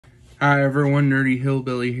Hi everyone, Nerdy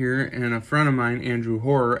Hillbilly here, and a friend of mine, Andrew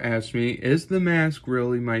Horror, asked me, is The Mask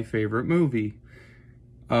really my favorite movie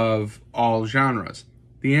of all genres?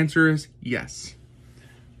 The answer is yes.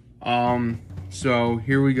 So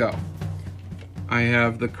here we go. I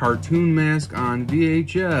have the cartoon Mask on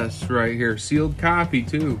VHS right here, sealed copy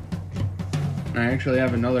too. And I actually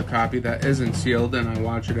have another copy that isn't sealed, and I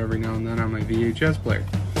watch it every now and then on my VHS player.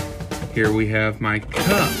 Here we have my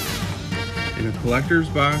cup in a collector's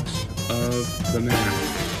box of The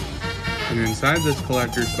Mask. And inside this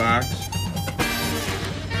collector's box is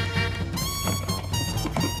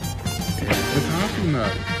the coffee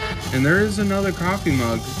mug. And there is another coffee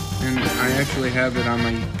mug, and I actually have it on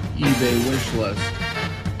my eBay wish list.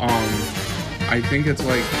 I think it's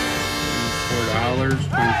like $4,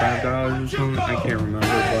 $25 or something. I can't remember,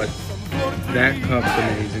 but that cup's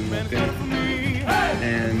amazing looking.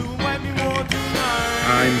 And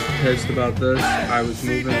I'm pissed about this. I was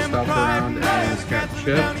moving stuff around and it's got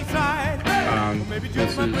chipped.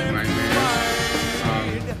 This is my mask.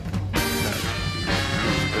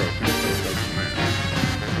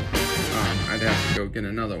 I'd have to go get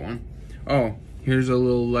another one. Oh, here's a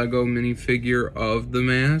little Lego minifigure of the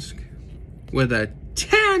mask with a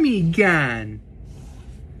Tommy gun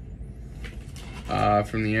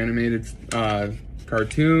from the animated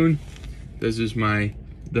cartoon. This is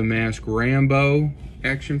the Mask Rambo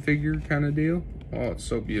action figure kind of deal. Oh, it's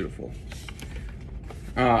so beautiful.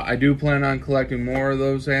 I do plan on collecting more of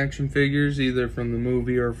those action figures, either from the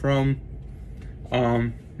movie or from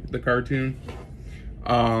the cartoon.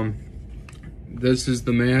 This is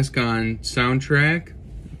the Mask on soundtrack.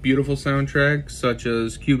 Beautiful soundtrack, such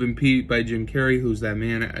as Cuban Pete by Jim Carrey, Who's That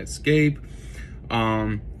Man at Escape.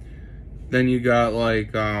 Then you got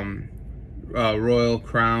like Royal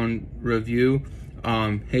Crown Review,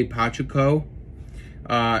 Hey Pachico,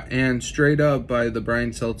 and Straight Up by the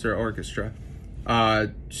Brian Seltzer Orchestra.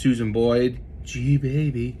 Susan Boyd, Gee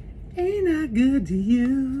Baby, Ain't I Good to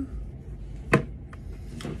You?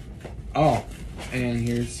 Oh, and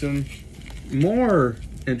here's some more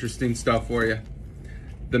interesting stuff for you.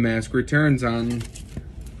 The Mask returns on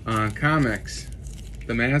comics.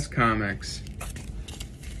 The Mask comics.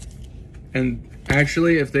 And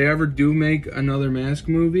actually, if they ever do make another Mask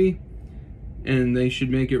movie, and they should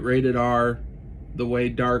make it rated R the way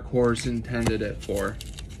Dark Horse intended it for.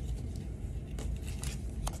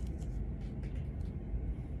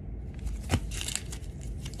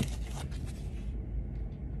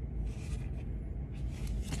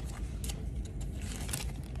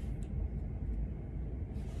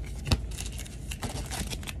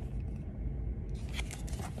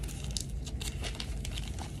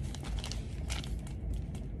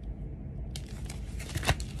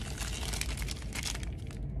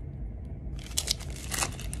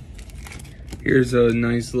 Here's a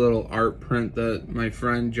nice little art print that my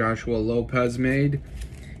friend Joshua Lopez made,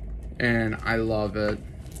 and I love it.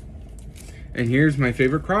 And here's my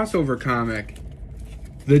favorite crossover comic,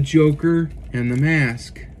 The Joker and the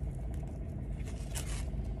Mask.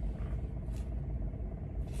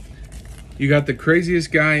 You got the craziest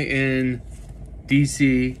guy in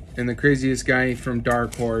DC and the craziest guy from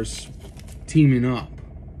Dark Horse teaming up.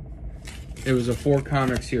 It was a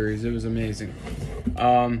 4-comic series. It was amazing.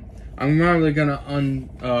 I'm not really gonna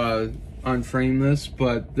unframe this,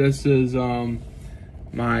 but this is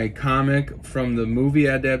my comic from the movie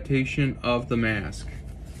adaptation of The Mask.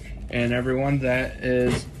 And everyone, that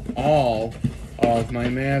is all of my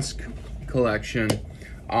Mask collection.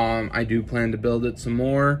 I do plan to build it some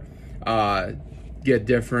more, get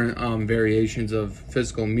different variations of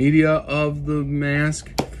physical media of The Mask.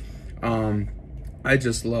 I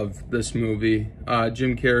just love this movie.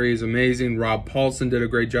 Jim Carrey is amazing. Rob Paulsen did a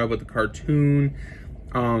great job with the cartoon.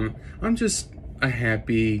 I'm just a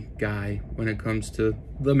happy guy when it comes to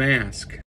The Mask.